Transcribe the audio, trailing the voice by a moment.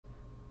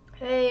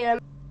Hey,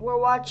 we're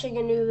watching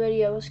a new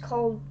video. It's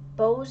called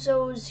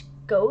BOOZOO'S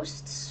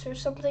Ghosts or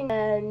something.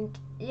 And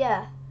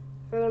yeah,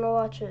 we're gonna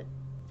watch it.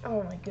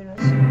 Oh my goodness.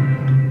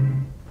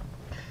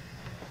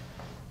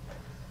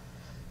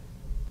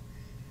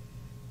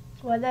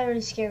 Why that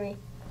really scare me?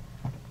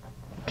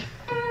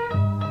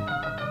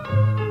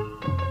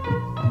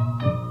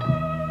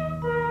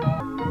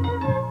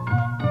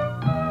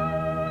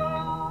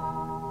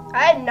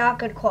 I had not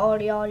good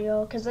quality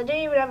audio because I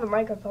didn't even have a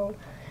microphone.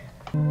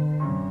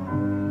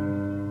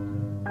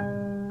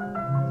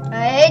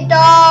 I hate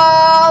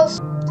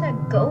dolls! What's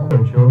that goat?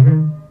 Hello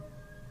children,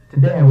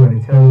 today I want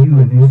to tell you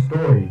a new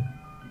story.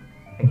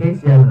 In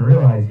case you haven't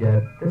realized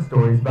yet, this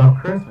story is about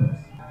Christmas,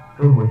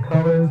 filled with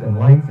colors and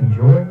lights and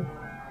joy.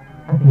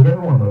 I think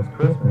everyone loves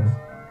Christmas.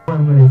 What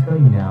I'm going to tell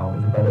you now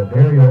is about a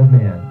very old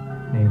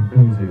man named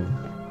BOOZOO.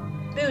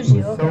 BOOZOO, He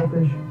was okay.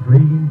 selfish,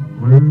 greedy,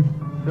 rude,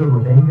 filled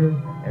with anger,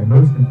 and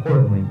most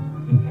importantly,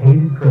 he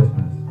hated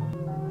Christmas.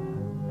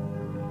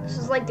 This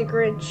is like the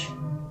Grinch.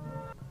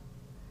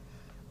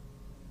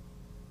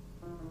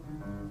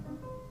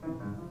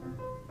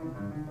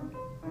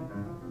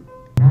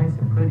 Nice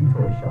and pretty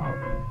toy shop.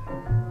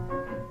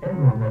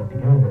 Everyone loved to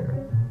go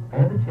there.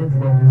 All the kids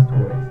loved his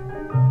toys.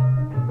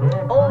 There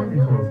were all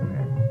kinds of toys in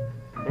there.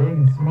 Big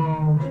and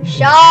small, cheap and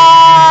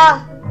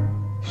Shaw!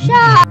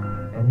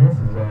 And this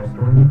is where our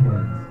story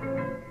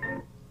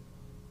begins.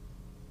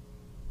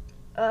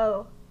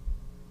 Oh.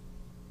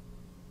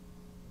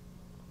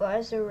 Why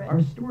is there red?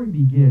 Our story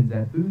begins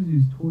at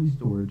BOOZOO'S toy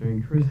store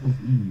during Christmas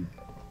Eve.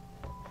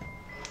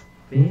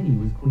 Fanny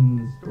was cleaning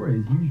the store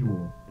as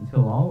usual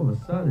until all of a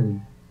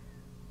sudden,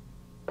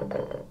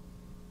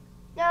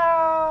 No!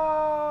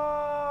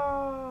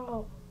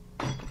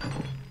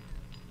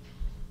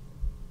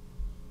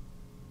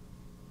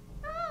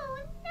 Oh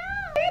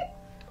no!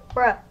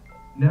 Bruh.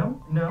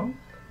 No.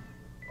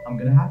 I'm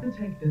gonna have to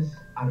take this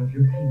out of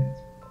your payment.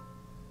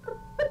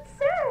 But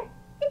sir,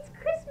 it's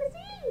Christmas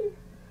Eve.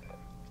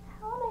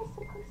 How am I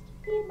supposed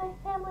to feed my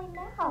family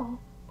now?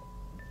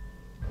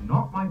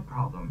 Not my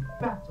problem.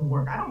 Back to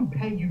work. I don't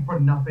pay you for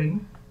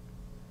nothing.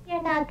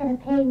 You're not gonna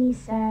pay me,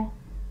 sir.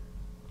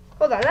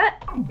 Hold on,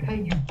 that I don't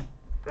pay you.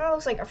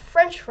 looks like a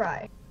French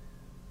fry.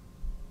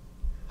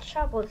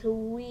 Shop looks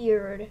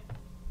weird.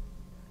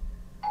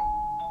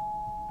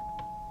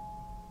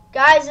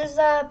 Guys, there's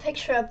a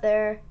picture up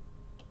there.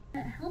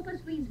 Help us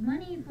raise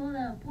money for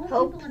the poor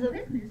Help people the- in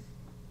Christmas.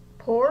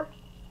 Poor?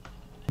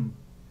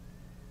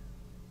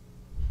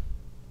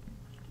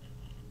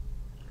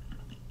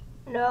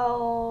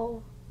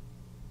 No.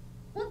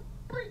 Well,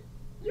 but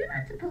you're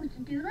not supposed to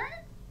do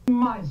that.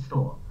 My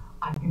store.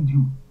 I can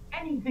do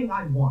anything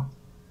I want.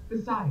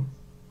 Besides,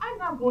 I'm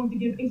not going to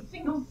give a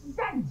single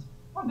cent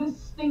for this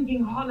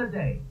stinking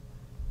holiday.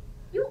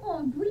 You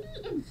are a greedy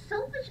and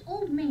selfish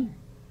old man.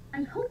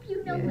 I hope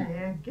you know that.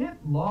 Yeah, get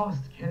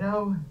lost,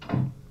 kiddo.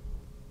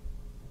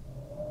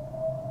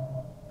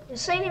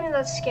 This ain't even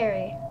that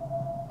scary.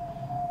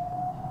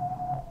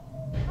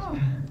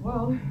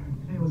 Well,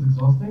 today was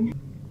exhausting.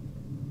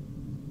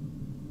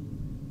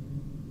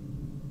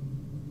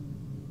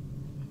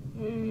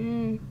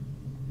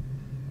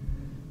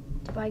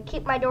 But I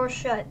keep my door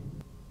shut.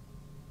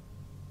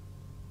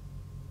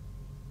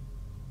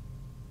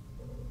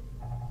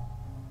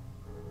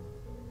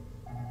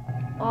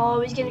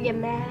 Oh, he's gonna get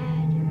mad.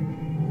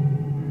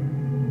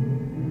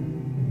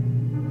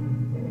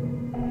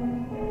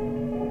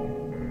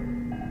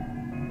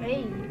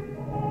 Hey.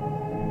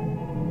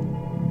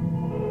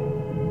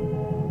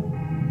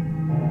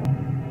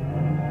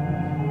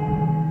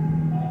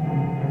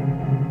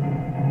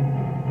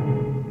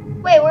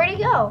 Wait, where'd he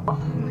go? Oh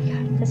my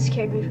god, that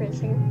scared me for a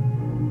second.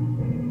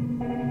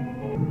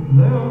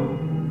 Hello?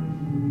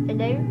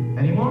 Hello?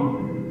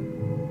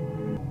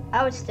 Anyone?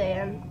 I would stay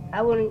in.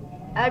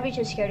 I'd be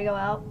too scared to go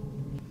out.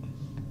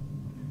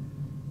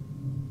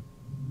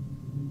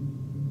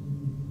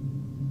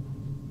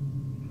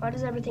 Why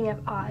does everything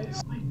have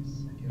eyes? Wait a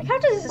second. Like, how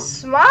does it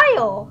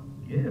smile?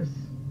 Gifts?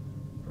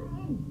 For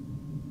me?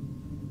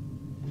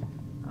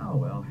 Oh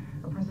well,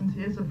 a present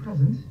is a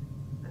present.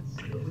 Let's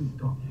see what we've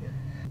got here.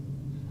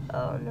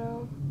 Oh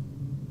no.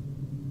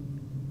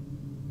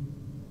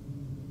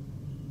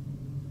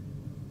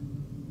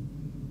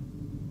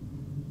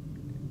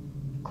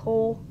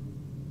 Cool.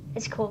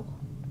 It's cool.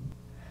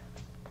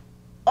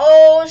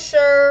 Oh,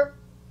 sure.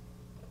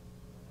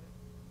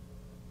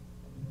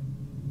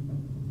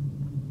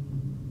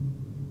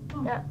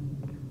 Oh, Yeah.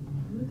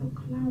 a little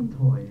clown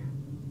toy.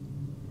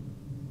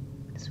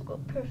 This will go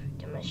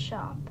perfect in my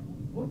shop.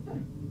 What the?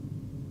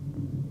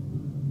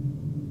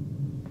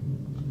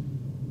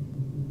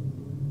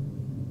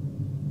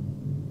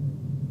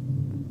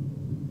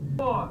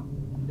 What?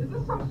 Is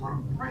this some sort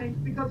of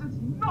prank? Because it's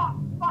not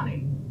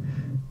funny.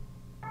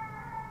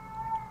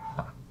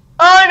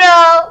 Oh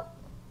no!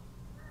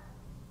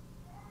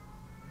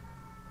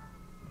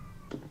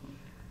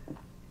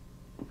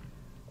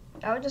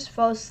 I would just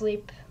fall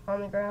asleep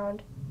on the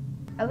ground.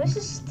 At least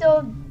it's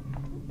still,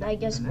 I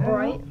guess,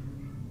 bright.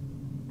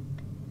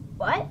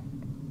 What?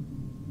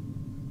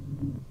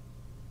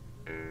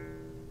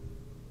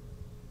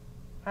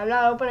 I'm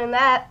not opening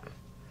that.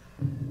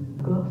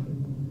 Closer.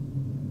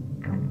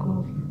 Come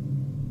closer.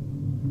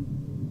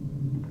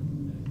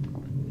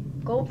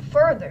 Go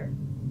further.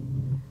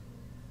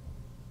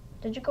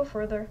 Did you go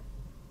further?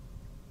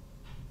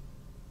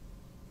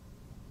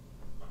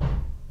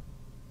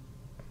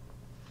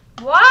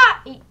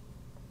 What?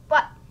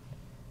 What?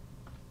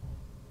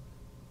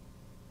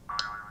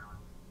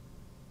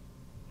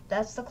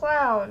 That's the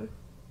clown.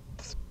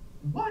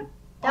 What?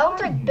 That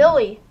looks are like you?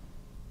 Billy.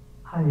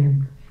 I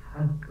am the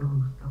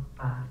shadows of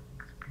past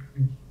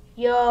experience.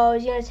 Yo,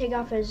 he's gonna take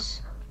off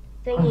his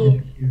I thingy.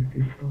 am here to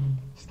show you.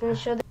 He's gonna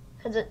show the,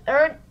 cause it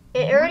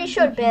already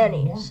showed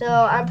Banny. So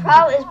I'm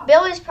probably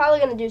Billy's probably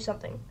gonna do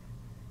something.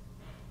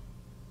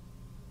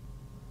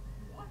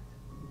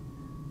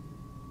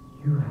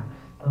 You have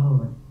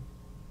stolen.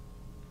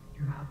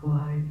 You have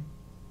lied.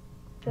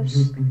 And Just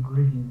you've been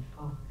greedy and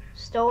selfish.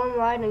 stolen,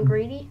 lied, and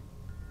greedy.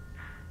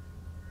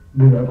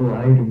 You never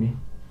lied to me.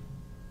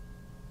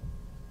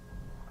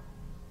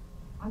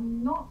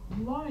 I'm not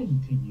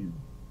lying to you.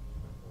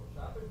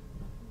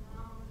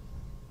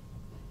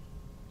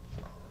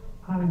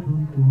 I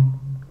don't want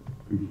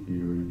to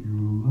hear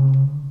you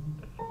laugh.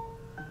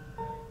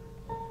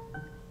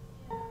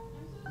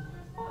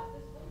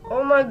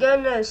 Oh my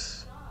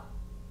goodness.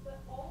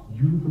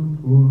 You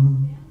don't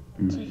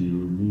want to hear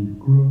me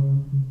cry.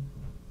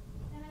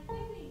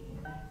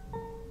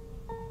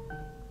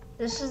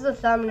 This is the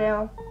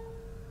thumbnail.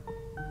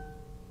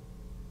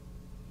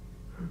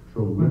 So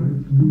let's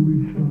do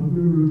each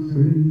other a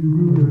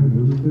favor and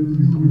a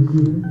steady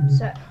regret.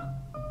 So,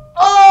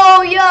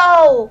 oh,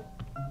 yo!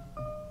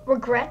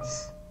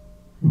 Regrets?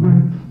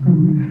 Let's do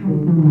each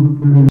other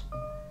a favor.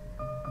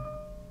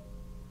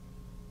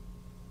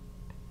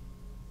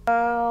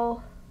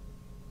 Oh.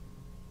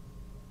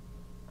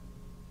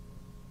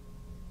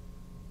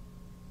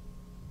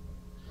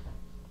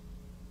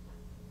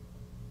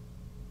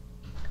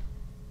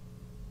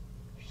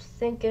 Just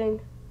thinking.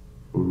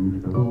 For you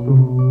have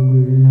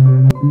stolen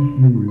and fish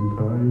your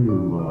entire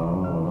life.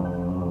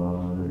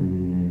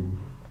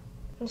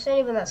 It's not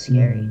even that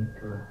scary.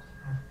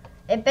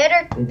 It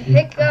better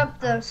pick up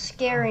the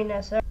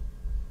scariness.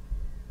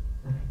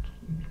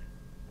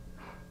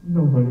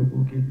 Nobody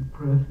will give you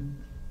presents.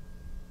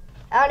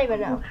 I don't even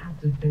You know. don't have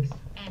to fix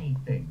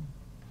anything.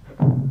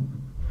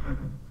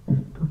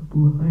 Stop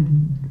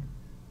lying.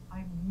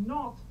 I'm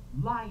not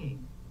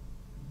lying.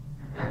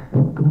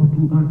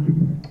 Don't lie.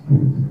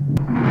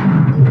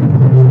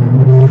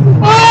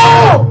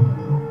 Oh!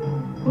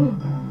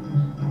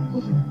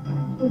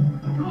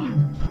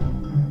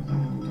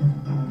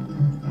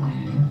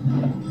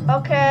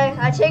 Okay,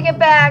 I take it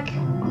back.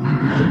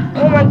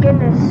 Oh my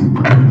goodness.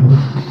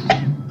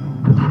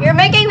 You're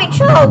making me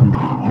choke.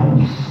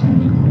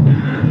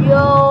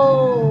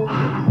 Yo.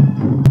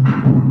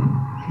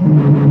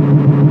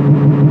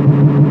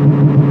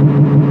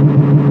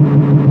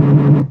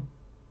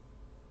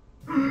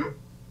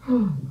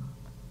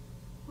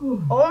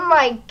 Oh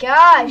my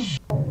gosh.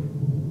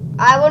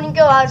 I wouldn't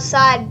go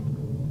outside.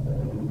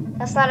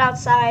 That's not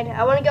outside.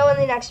 I want to go in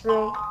the next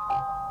room.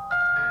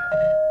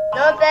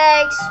 No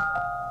thanks.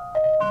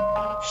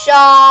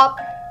 Shop.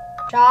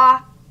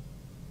 Shop.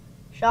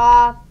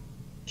 Shop.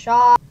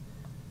 Shop.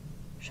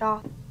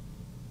 Shop.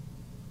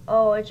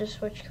 Oh, it just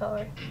switched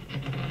color.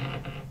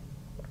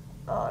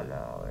 Oh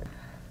no.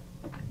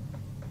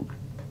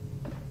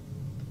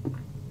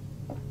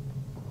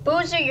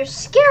 Boozoo, you're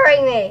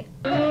scaring me.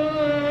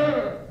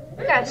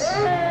 Yes.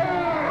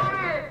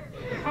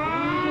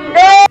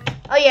 No.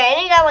 Oh yeah, and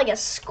he got like a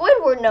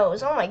Squidward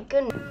nose. Oh my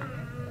goodness.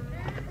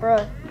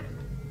 Bruh.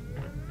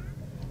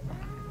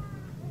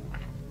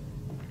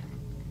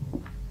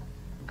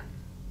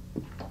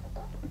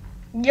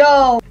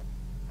 Yo.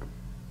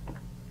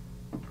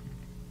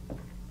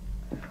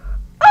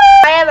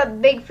 I have a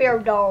big fear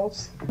of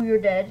dolls. You're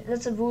dead.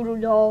 That's a voodoo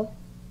doll.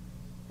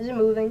 Is it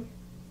moving?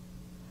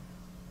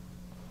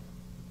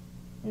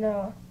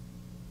 No.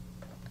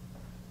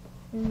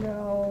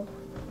 No.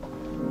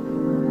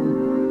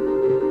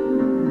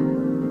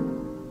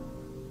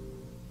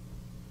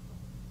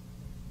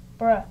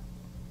 Bruh.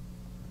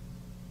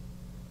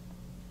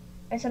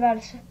 It's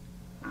about to...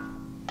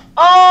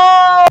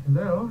 Oh!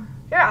 Hello?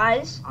 Your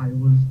eyes. I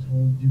was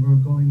told you were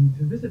going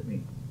to visit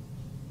me.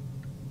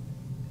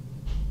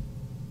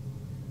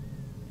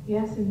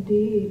 Yes,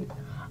 indeed, my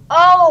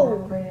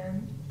Oh!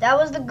 friend. That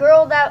was the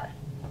girl that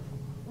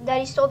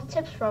he stole the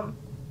tips from.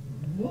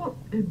 What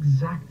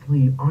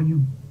exactly are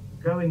you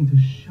going to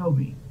show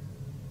me?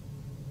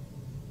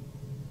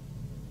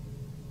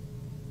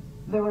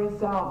 The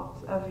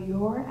results of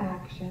your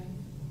actions.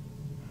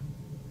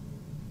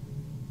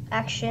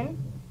 Action.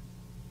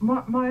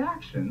 My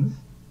actions?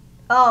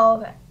 Oh,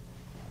 okay.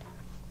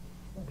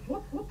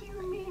 What do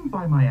you mean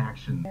by my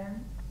actions?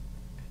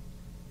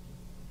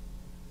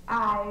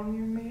 I am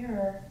your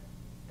mirror,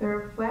 the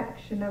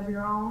reflection of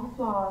your own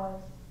flaws.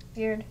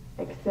 Weird.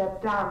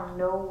 Except I'm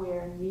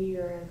nowhere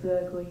near as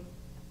ugly.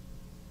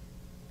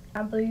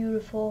 I'm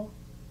beautiful.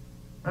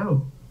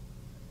 Oh,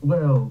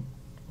 well,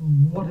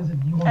 what is it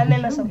you want I to made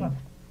show myself me? up.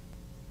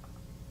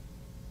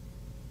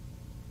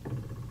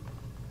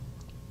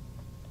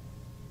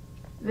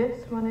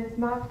 This one is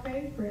my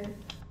favorite.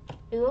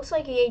 It looks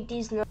like he ate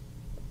these. Don't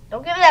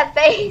give me that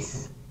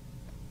face.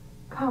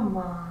 Come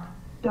on,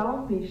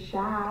 don't be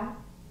shy.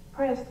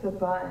 Press the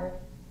button.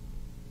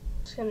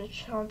 Just gonna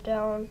chomp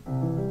down.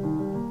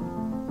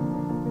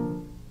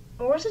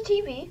 Where's the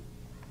TV?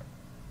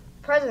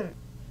 Present.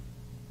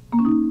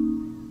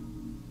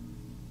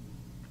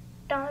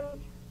 Done.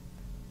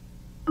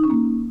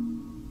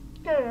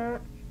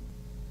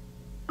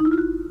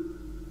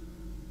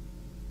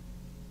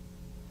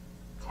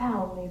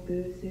 Tell me,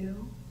 Boozoo,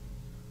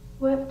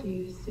 what do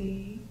you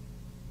see?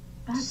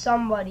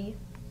 Somebody.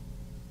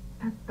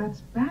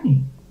 That's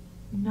Benny.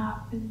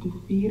 Nothing to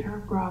feed her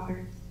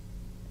brothers.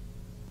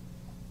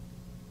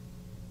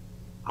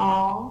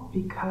 All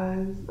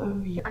because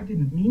of you. I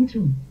didn't mean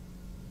to.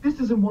 This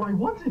isn't what I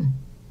wanted.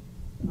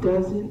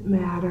 Doesn't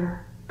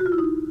matter.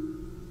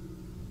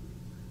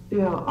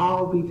 They'll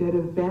all be dead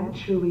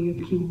eventually if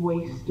you keep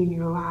wasting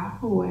your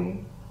life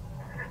away.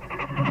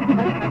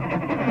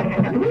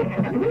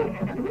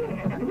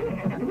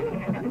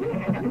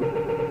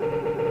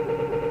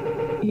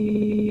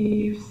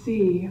 You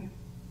see,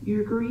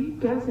 your grief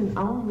doesn't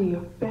only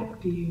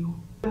affect you.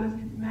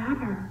 Doesn't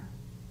matter.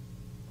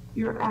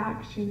 Your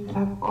actions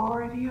have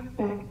already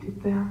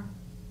affected them.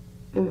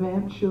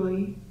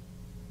 Eventually,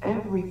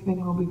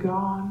 everything will be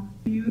gone.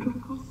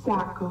 Beautiful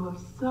cycle of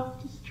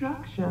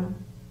self-destruction.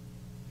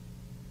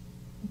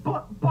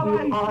 But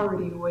You've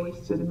already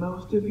wasted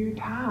most of your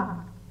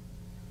time.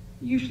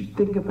 You should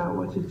think about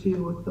what to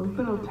do with the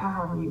little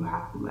time you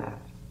have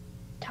left.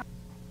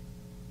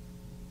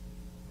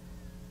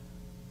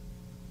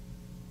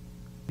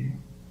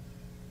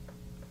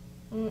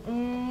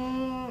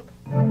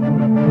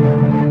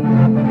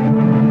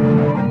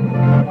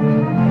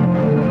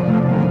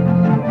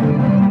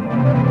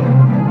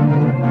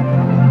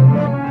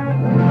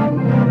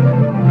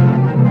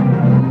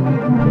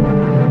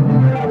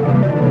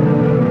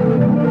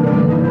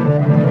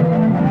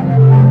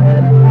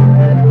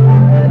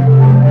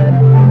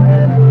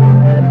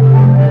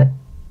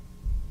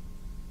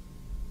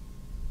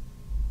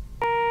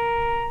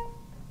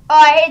 Oh,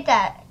 I hate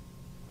that.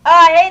 Oh,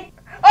 I hate.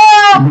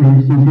 Oh!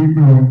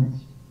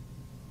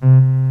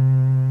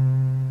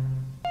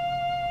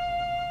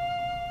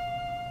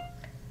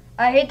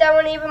 I hate that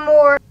one even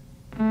more.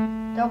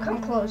 Don't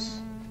come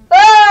close.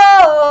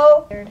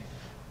 Oh!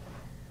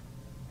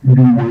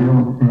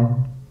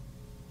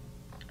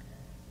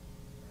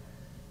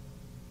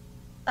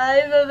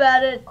 I'm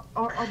about it.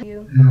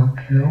 You.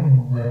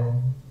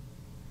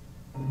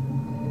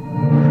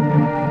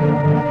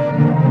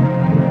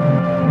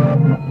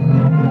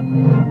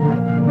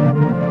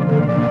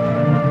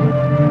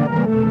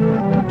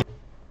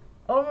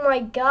 Oh my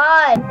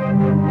god.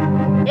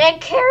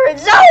 And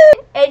carrots.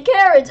 Oh! And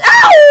carrots.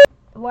 Oh!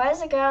 Why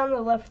does the guy on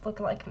the left look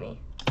like me?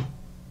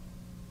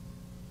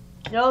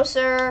 No,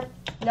 sir.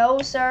 No,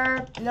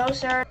 sir. No,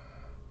 sir.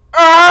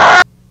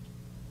 Ah!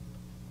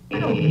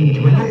 It's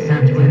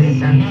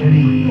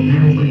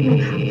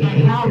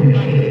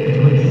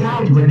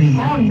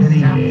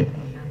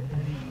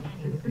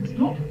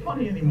not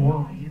funny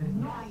anymore.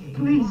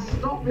 Please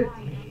stop it.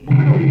 I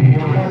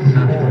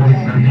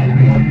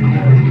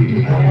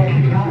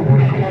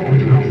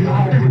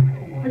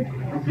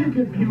beg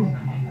of you.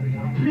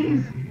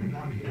 Please.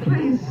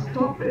 Please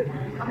stop it.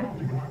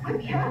 I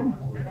can't.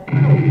 I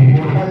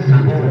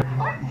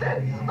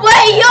said stop.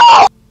 Wait, yo!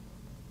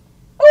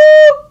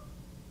 Ooh!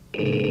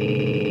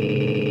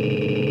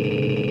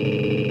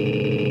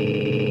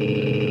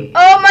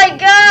 Oh my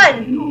god!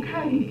 Are you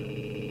okay?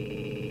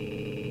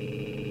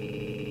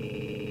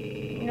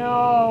 No.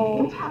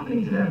 What's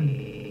happening to them?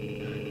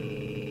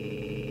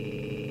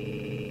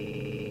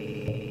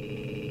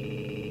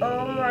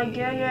 Oh my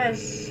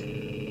goodness.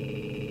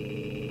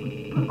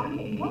 But I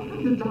don't want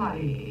them to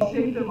die.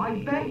 Save them, I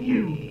beg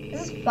you.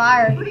 This is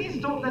fire. Please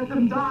don't let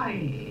them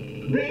die.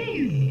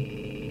 Please.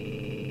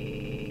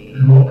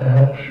 Your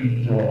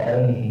actions are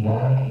out of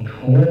my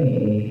control,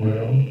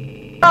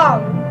 man. Oh!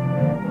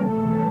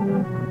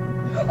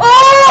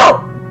 Oh!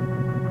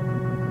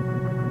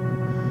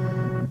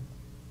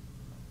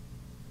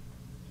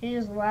 He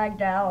just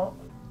lagged out.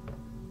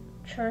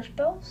 Church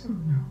bells? Oh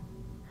no.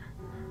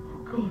 Oh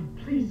God,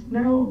 please,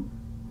 no.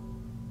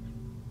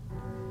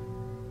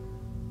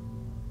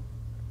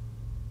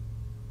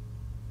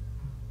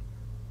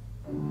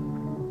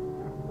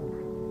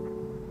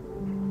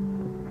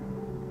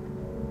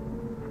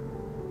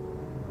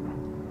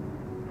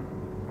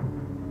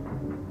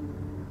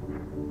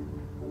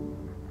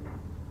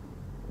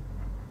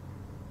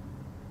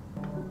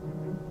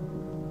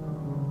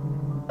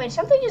 Wait,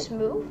 something just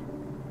moved?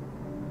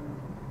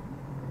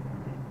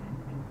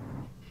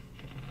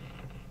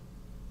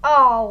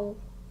 Oh.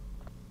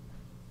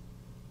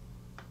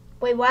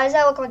 Wait, why does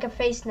that look like a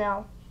face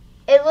now?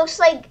 It looks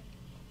like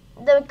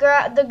the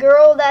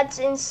girl that's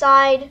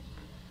inside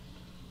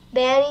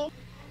Banny.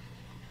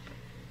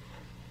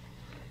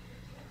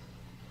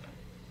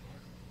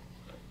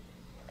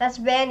 That's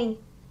Banny.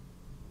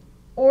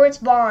 Or it's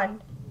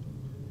Bond.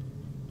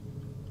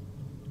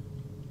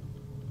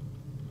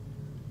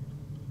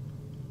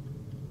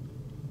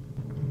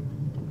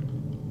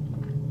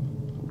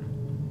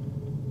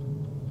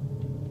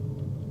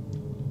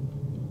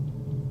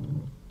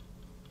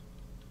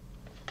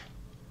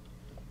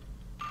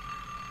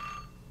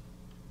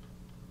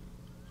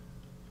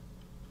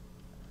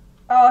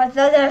 Oh,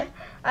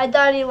 I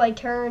thought he like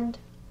turned.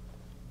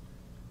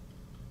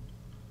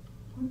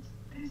 What's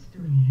this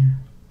doing here?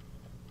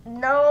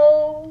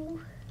 No.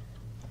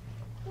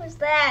 What's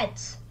that?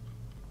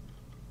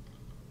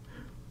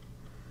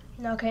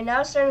 Okay,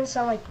 now it's starting to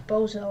sound like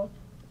Bozo.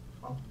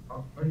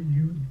 Are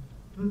you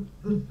the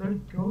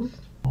third ghost?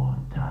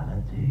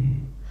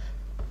 Mortality.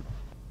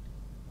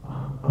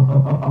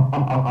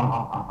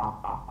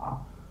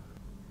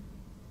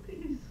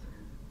 Please.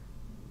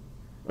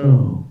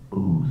 Oh,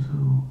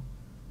 Boozoo.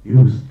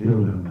 You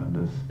still don't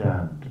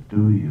understand,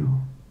 do you?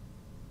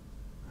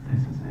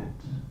 This is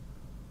it.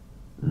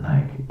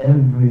 Like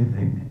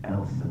everything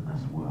else in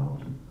this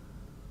world.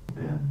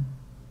 Been.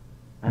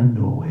 And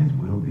always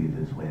will be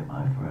this way,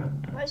 my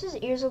friend. Why does his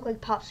ears look like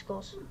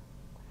popsicles?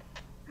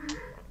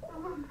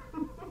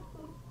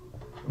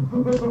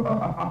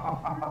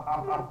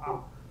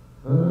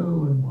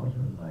 Oh, and what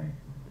a life.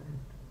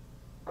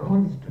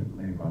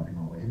 Constantly running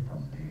away from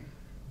me.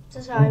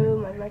 This is how I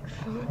move my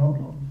microphone.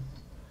 Problems.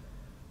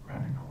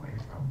 Running away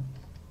from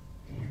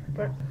even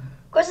But,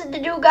 of course, the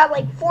dude got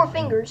like 4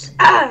 fingers.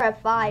 I have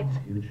 5.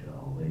 future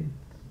awaits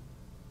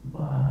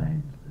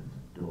behind this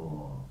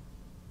door.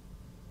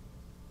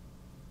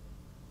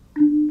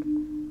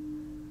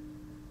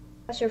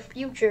 That's your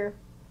future.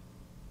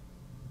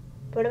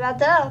 What about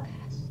the past?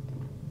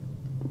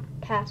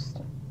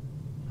 Past.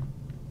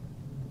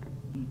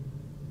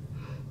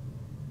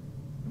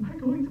 Am I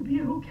going to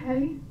be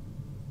okay?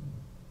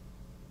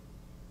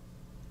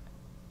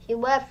 He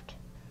left.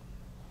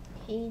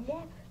 He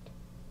left.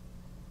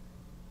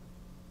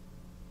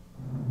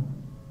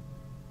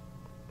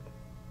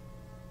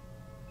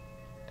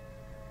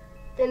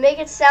 They make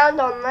it sound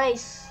all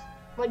nice,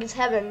 like it's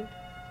heaven,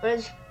 but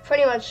it's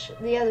pretty much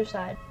the other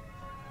side.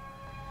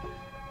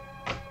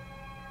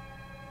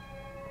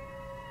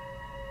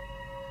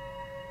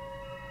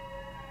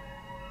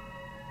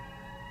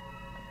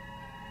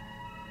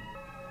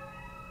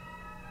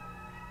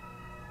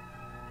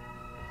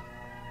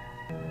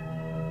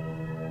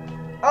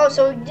 Oh,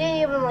 so he didn't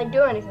even like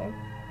do anything.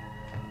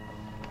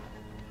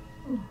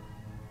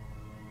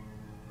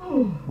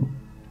 Oh,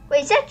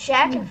 Wait, is that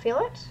Jack and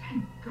Felix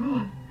thank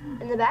God.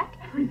 in the back?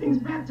 Everything's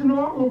back to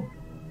normal.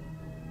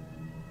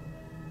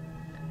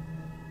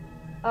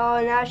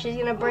 Oh, now she's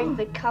gonna break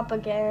the cup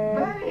again.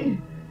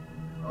 Benny!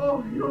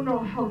 Oh, you don't know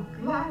how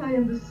glad I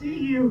am to see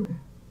you.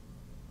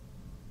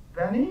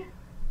 Benny?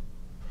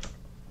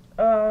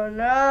 Oh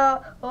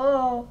no!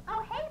 Oh.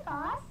 Oh, hey,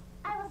 boss.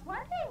 I was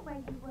wondering where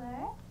you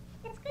were.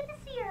 It's good to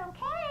see you're okay.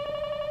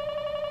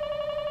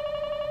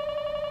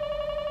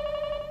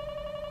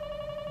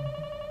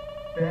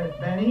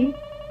 Benny?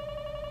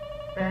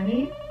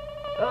 Benny?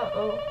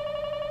 Uh-oh.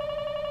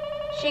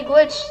 She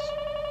glitched.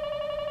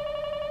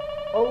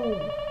 Oh.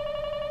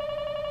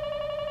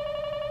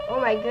 Oh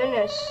my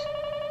goodness.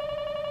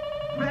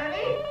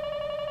 Benny?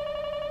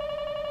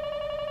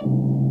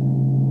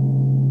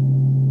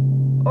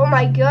 Oh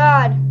my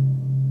god.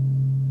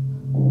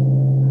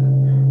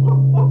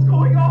 What's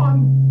going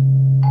on?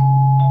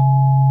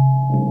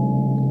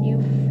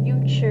 You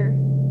future.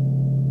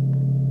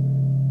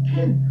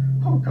 Kid,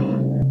 oh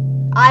God.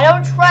 I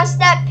don't trust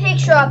that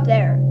picture up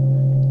there.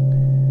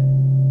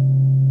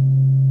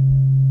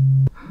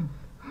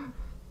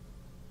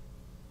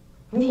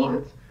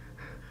 What?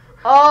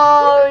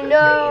 Oh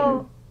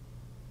no.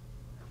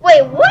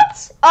 Wait,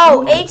 what?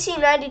 Oh,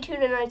 1892 to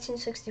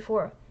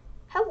 1964.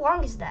 How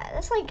long is that?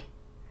 That's like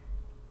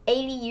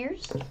 80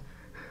 years?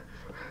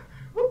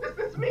 What does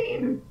this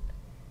mean?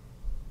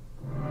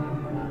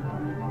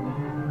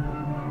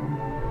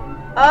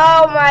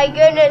 Oh my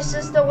goodness,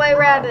 it's the White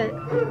Rabbit.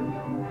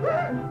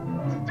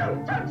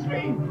 Don't touch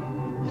me!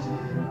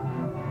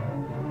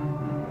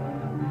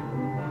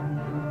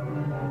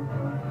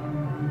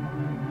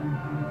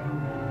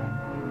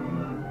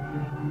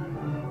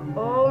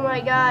 Oh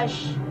my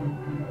gosh.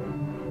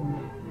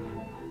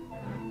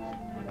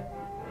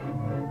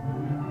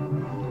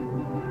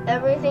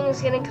 Everything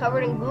is getting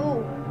covered in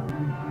glue.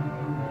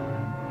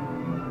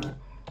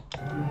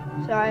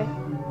 Sorry.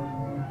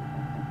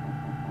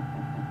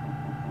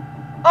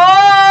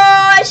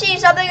 Oh, I see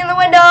something in the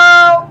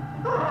window.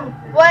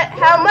 What?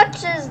 How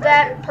much is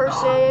that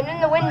person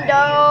in the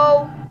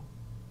window?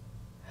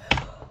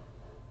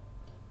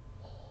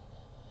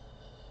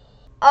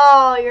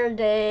 Oh, you're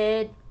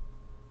dead.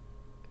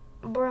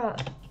 Bruh.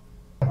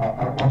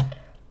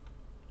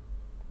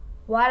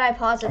 Why'd I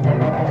pause it there?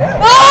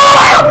 Oh!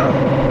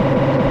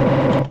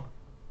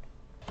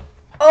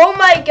 Oh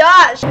my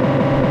gosh!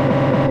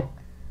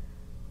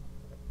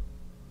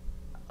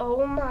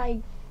 Oh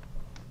my...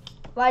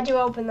 Why'd you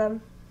open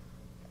them?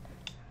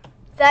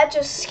 That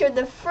just scared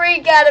the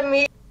freak out of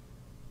me.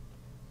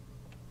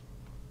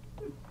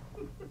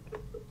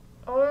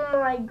 Oh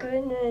my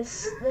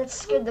goodness. That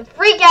scared the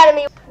freak out of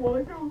me.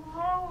 What's going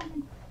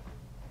on?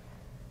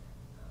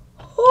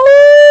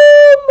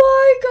 Oh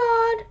my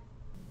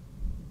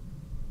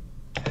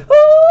god.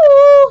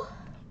 Oh!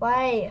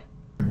 Why?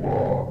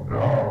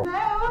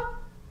 Dad!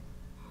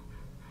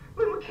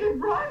 Little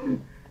kid,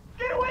 run!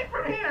 Get away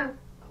from here!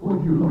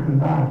 Would you look at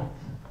that?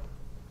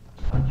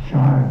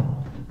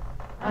 child.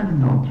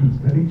 And not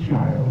just any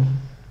child.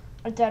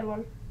 A dead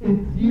one.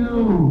 It's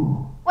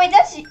you. Wait,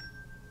 that's...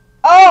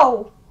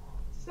 Oh!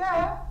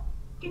 Sir,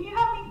 can you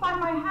help me find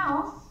my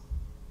house?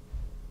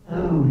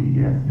 Oh,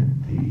 yes,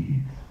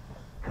 indeed.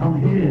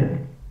 Come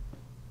here.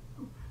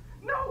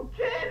 No,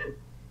 kid!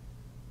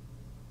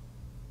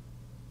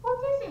 What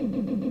is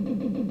it?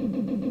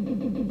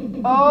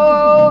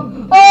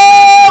 Oh!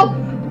 Oh!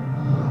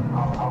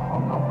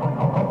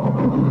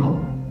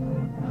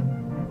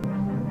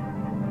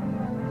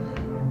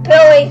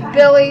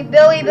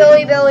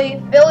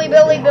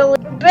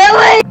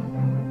 Billy!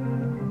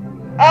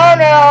 Oh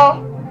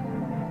no!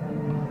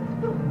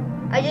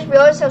 I just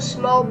realized how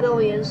small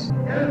Billy is.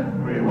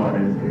 Everyone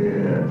is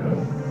here to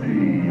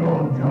see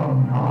your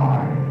dumb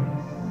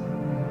eyes.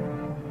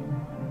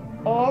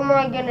 Oh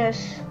my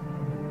goodness.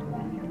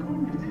 What are you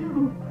going to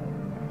do?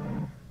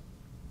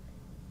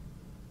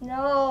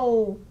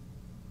 No.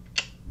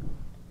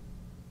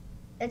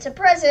 It's a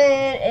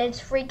present. It's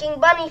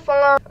freaking bunny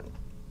farm.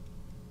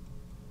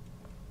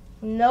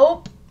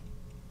 Nope.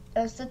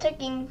 That's the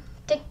ticking.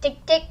 Tick,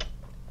 tick, tick.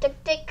 Tick,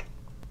 tick.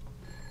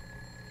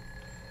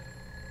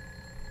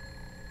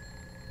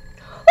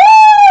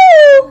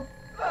 Woo!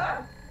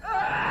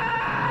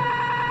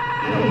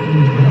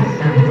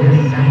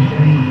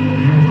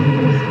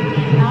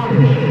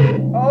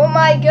 Oh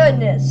my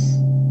goodness.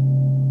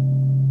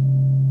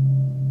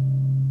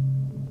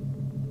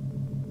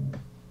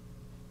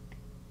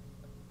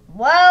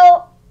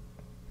 Well,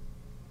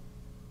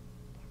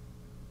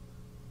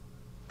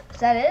 is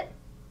that it?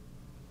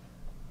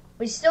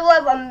 We still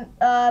have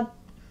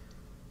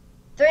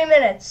 3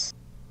 minutes.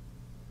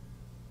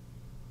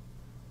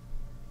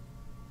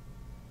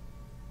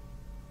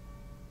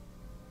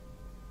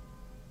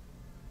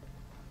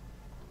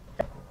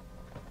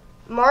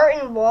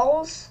 Martin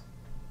Walls,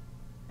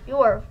 you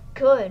are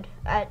good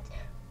at...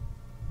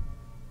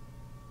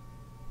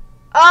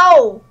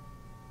 Oh!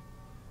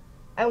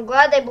 I'm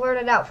glad they blurred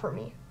it out for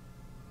me.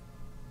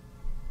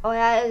 Oh,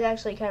 that is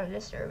actually kind of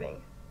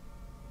disturbing.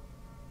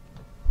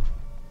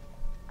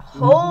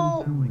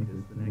 Whole sound like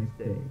this the next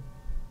day.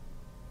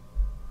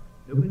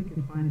 Nobody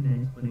can find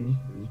an explanation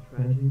for his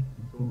tragic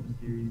and so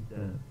mysterious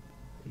death.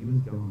 He was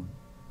gone,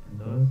 and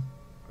thus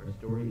our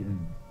story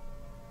ends.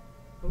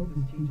 Hope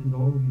this teaches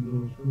all of you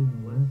little children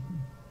a lesson.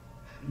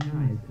 Be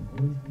nice and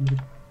always be.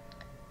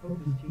 Hope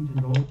this teaches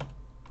all.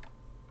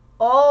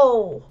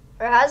 Oh,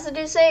 or has to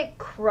do say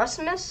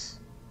Christmas?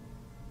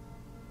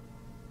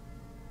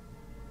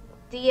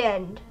 The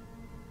end.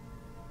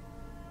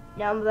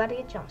 Now I'm about to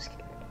get jump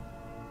scared.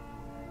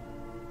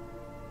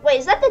 Wait,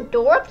 is that the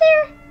door up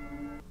there?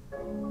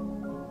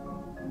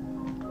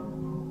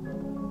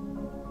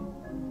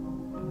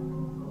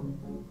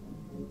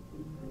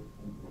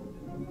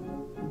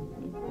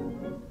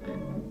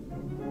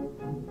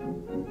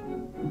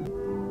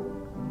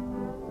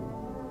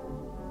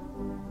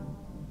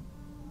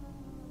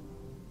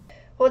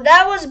 Well,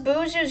 that was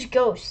BOOZOO'S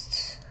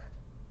Ghosts.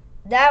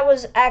 That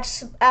was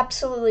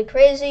absolutely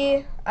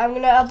crazy. I'm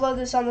going to upload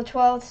this on the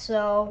 12th,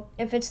 so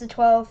if it's the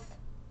 12th,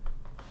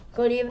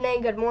 good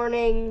evening, good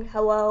morning,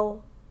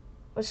 hello,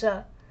 what's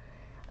up?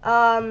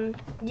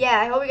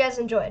 Yeah, I hope you guys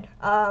enjoyed.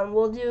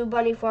 We'll do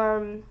Bunny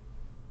Farm,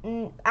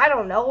 I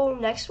don't know,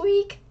 next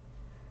week?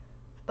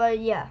 But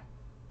yeah,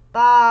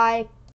 bye.